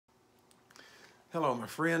Hello, my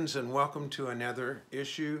friends, and welcome to another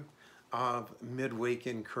issue of Midweek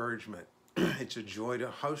Encouragement. It's a joy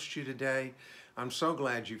to host you today. I'm so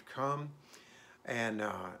glad you've come, and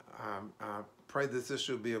I pray that this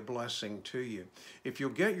will be a blessing to you. If you'll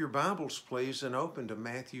get your Bibles, please, and open to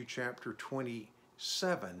Matthew chapter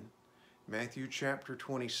 27. Matthew chapter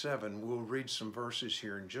 27. We'll read some verses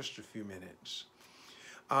here in just a few minutes.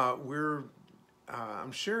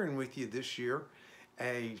 I'm sharing with you this year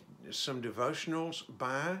some devotionals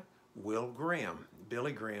by Will Graham,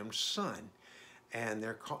 Billy Graham's son, and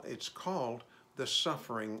it's called The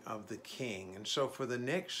Suffering of the King. And so for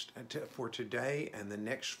today and the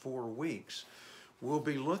next 4 weeks, we'll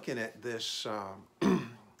be looking at this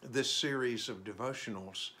this series of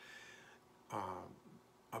devotionals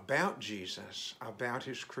about Jesus, about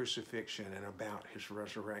his crucifixion, and about his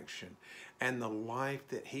resurrection, and the life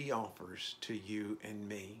that he offers to you and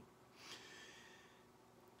me.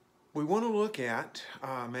 We want to look at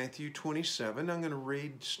Matthew 27. I'm going to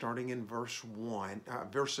read starting in verse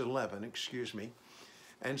 11, excuse me.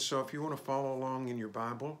 And so if you want to follow along in your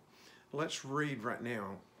Bible, let's read right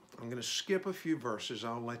now. I'm going to skip a few verses.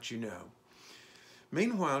 I'll let you know.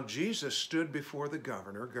 Meanwhile, Jesus stood before the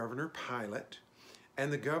governor, Governor Pilate, and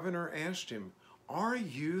the governor asked him, "Are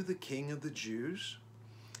you the king of the Jews?"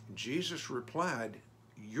 Jesus replied,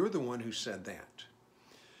 "You're the one who said that."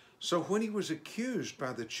 So when he was accused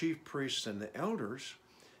by the chief priests and the elders,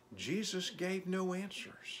 Jesus gave no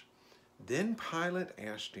answers. Then Pilate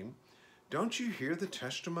asked him, "Don't you hear the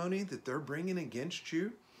testimony that they're bringing against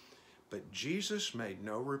you?" But Jesus made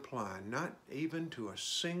no reply, not even to a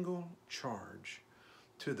single charge,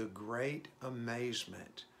 to the great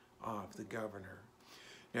amazement of the governor.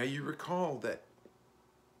 Now you recall that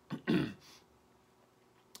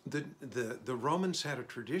the Romans had a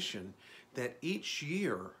tradition that each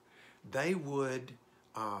year they would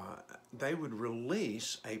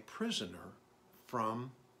release a prisoner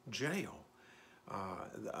from jail,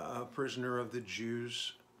 a prisoner of the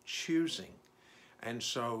Jews' choosing. And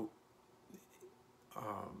so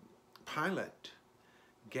Pilate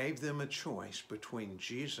gave them a choice between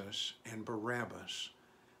Jesus and Barabbas,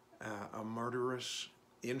 a murderous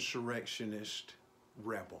insurrectionist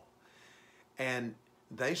rebel. And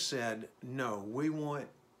they said, "No, we want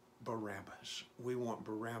Barabbas. We want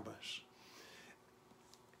Barabbas."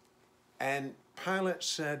 And Pilate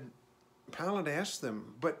asked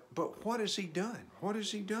them, but what has he done? What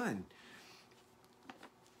has he done?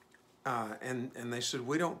 And they said,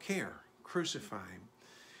 "We don't care. Crucify him."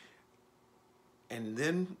 And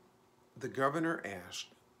then the governor asked,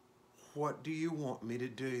 "What do you want me to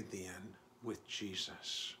do then with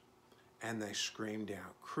Jesus?" And they screamed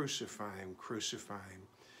out, "Crucify him, crucify him."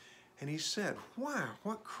 And he said, "Why?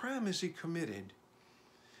 What crime has he committed?"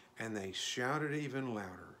 And they shouted even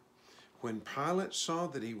louder. When Pilate saw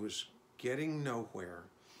that he was getting nowhere,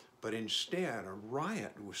 but instead a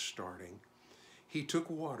riot was starting, he took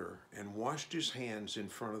water and washed his hands in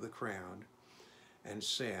front of the crowd and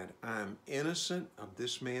said, "I'm innocent of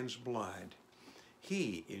this man's blood.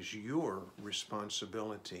 He is your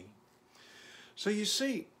responsibility." So you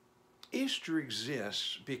see, Easter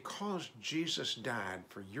exists because Jesus died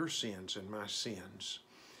for your sins and my sins.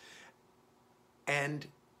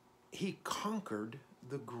 And he conquered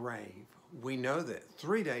the grave. We know that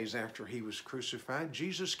 3 days after he was crucified,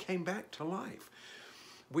 Jesus came back to life.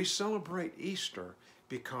 We celebrate Easter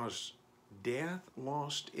because death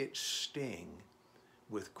lost its sting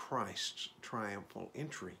with Christ's triumphal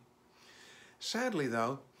entry. Sadly,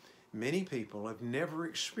 though, many people have never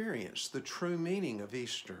experienced the true meaning of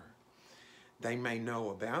Easter. They may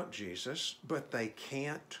know about Jesus, but they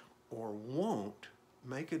can't or won't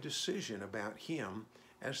make a decision about him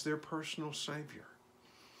as their personal Savior.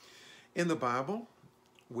 In the Bible,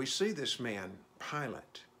 we see this man,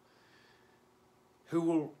 Pilate, who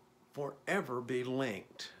will forever be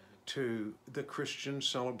linked to the Christian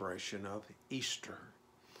celebration of Easter.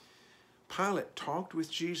 Pilate talked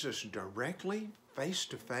with Jesus directly, face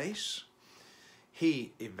to face.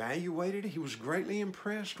 He evaluated, he was greatly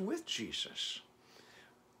impressed with Jesus.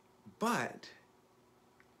 But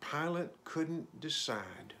Pilate couldn't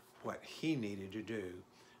decide what he needed to do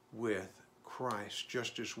with Christ,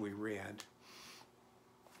 just as we read.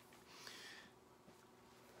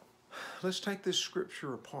 Let's take this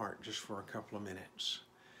scripture apart just for a couple of minutes.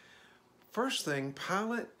 First thing,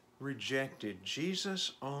 Pilate rejected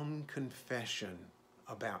Jesus' own confession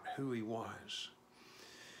about who he was.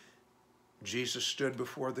 Jesus stood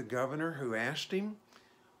before the governor who asked him,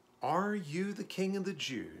 "Are you the king of the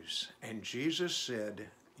Jews?" And Jesus said,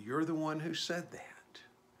 "You're the one who said that."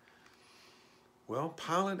 Well,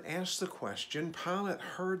 Pilate asked the question. Pilate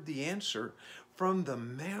heard the answer from the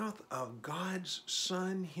mouth of God's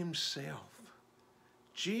Son himself,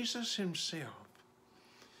 Jesus himself.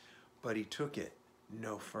 But he took it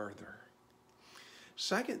no further.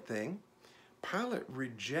 Second thing, Pilate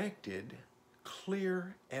rejected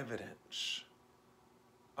clear evidence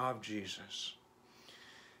of Jesus.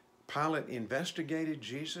 Pilate investigated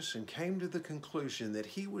Jesus and came to the conclusion that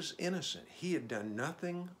he was innocent. He had done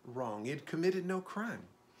nothing wrong. He had committed no crime.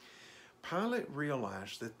 Pilate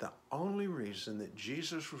realized that the only reason that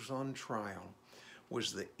Jesus was on trial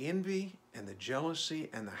was the envy and the jealousy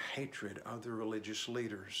and the hatred of the religious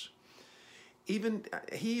leaders. He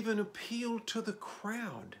even appealed to the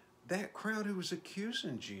crowd, that crowd who was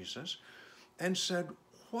accusing Jesus, and said,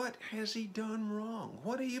 what has he done wrong?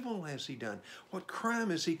 What evil has he done? What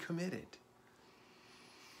crime has he committed?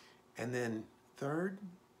 And then third,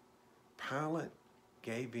 Pilate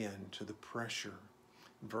gave in to the pressure.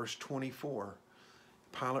 Verse 24,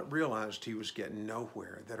 Pilate realized he was getting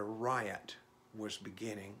nowhere, that a riot was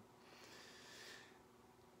beginning.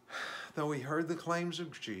 Though he heard the claims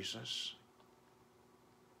of Jesus,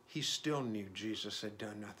 he still knew Jesus had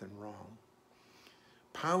done nothing wrong.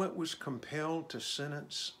 Pilate was compelled to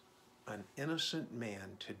sentence an innocent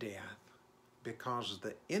man to death because of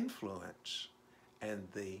the influence and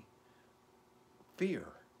the fear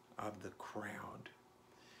of the crowd.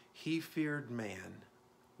 He feared man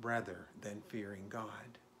rather than fearing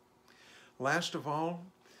God. Last of all,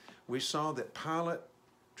 we saw that Pilate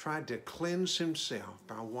tried to cleanse himself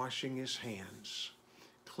by washing his hands,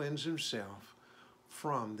 cleanse himself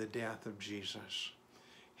from the death of Jesus.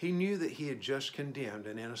 He knew that he had just condemned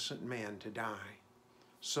an innocent man to die.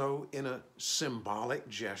 So in a symbolic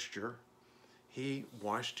gesture, he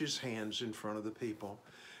washed his hands in front of the people.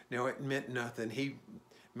 Now it meant nothing. He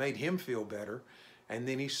made him feel better. And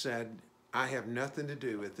then he said, I have nothing to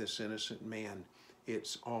do with this innocent man.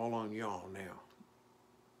 It's all on y'all now.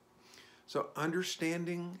 So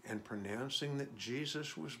understanding and pronouncing that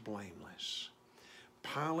Jesus was blameless,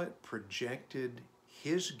 Pilate projected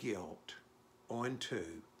his guilt onto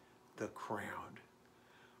the crowd,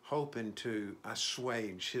 hoping to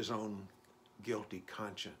assuage his own guilty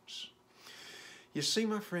conscience. You see,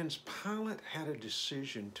 my friends, Pilate had a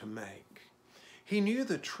decision to make. He knew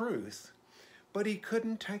the truth, but he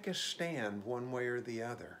couldn't take a stand one way or the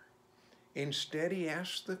other. Instead, he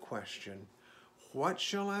asked the question, what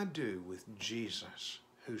shall I do with Jesus,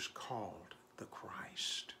 who's called the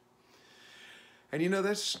Christ? And you know,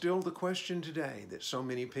 that's still the question today that so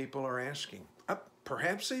many people are asking,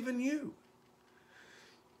 perhaps even you.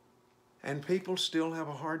 And people still have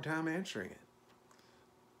a hard time answering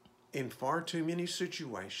it. In far too many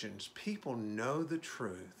situations, people know the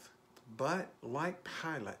truth, but like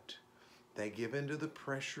Pilate, they give in to the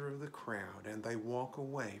pressure of the crowd and they walk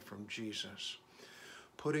away from Jesus,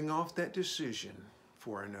 putting off that decision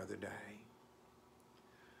for another day.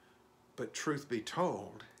 But truth be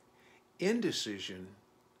told, indecision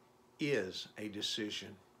is a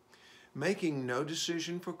decision. Making no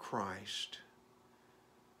decision for Christ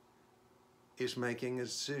is making a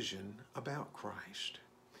decision about Christ.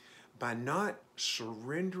 By not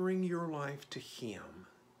surrendering your life to Him,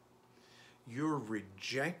 you're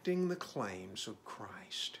rejecting the claims of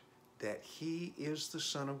Christ that He is the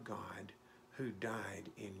Son of God who died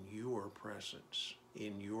in your presence,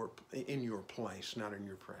 in your place, not in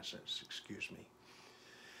your presence, excuse me.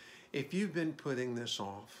 If you've been putting this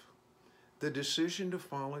off, the decision to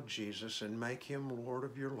follow Jesus and make Him Lord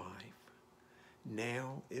of your life,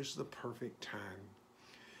 now is the perfect time.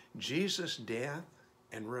 Jesus' death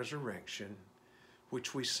and resurrection,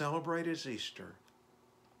 which we celebrate as Easter,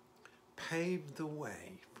 paved the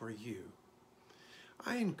way for you.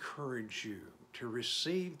 I encourage you to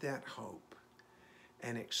receive that hope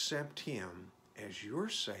and accept Him as your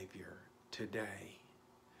Savior today.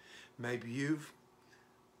 Maybe you've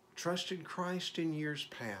trusted Christ in years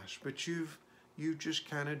past, but you've just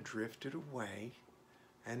kind of drifted away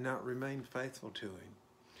and not remained faithful to Him.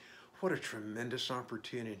 What a tremendous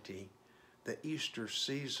opportunity the Easter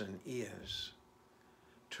season is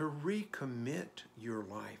to recommit your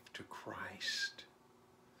life to Christ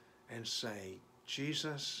and say,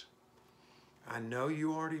 Jesus, I know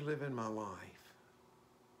you already live in my life,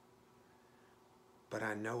 but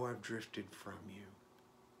I know I've drifted from you.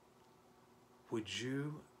 Would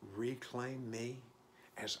you reclaim me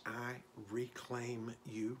as I reclaim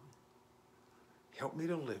you? Help me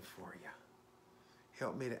to live for you.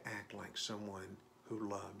 Help me to act like someone who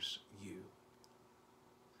loves you.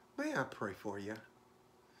 May I pray for you?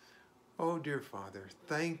 Oh, dear Father,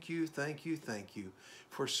 thank you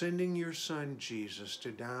for sending your Son Jesus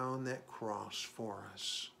to die on that cross for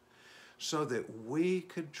us so that we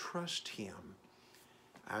could trust Him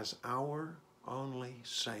as our only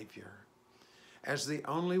Savior, as the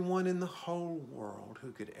only one in the whole world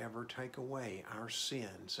who could ever take away our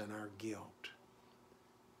sins and our guilt.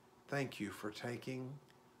 Thank you for taking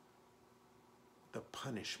the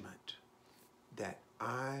punishment that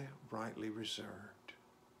I rightly reserved,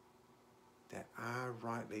 that I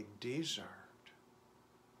rightly deserved.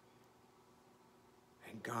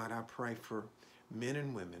 And God, I pray for men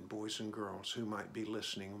and women, boys and girls who might be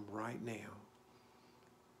listening right now,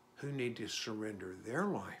 who need to surrender their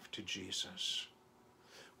life to Jesus,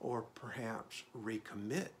 or perhaps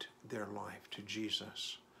recommit their life to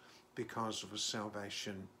Jesus because of a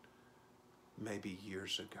salvation maybe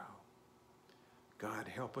years ago. God,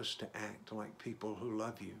 help us to act like people who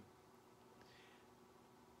love you.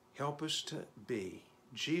 Help us to be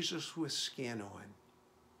Jesus with skin on,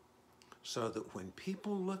 so that when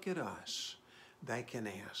people look at us, they can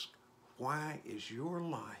ask, why is your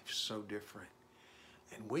life so different?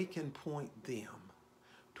 And we can point them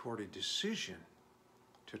toward a decision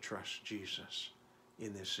to trust Jesus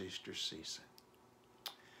in this Easter season.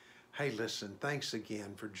 Hey, listen, thanks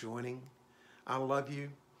again for joining. I love you.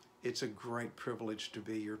 It's a great privilege to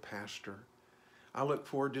be your pastor. I look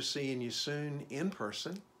forward to seeing you soon in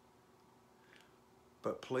person.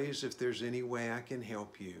 But please, if there's any way I can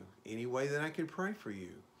help you, any way that I can pray for you,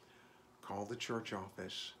 call the church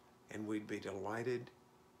office and we'd be delighted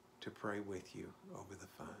to pray with you over the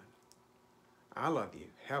phone. I love you.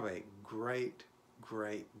 Have a great,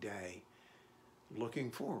 great day.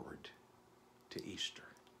 Looking forward to Easter.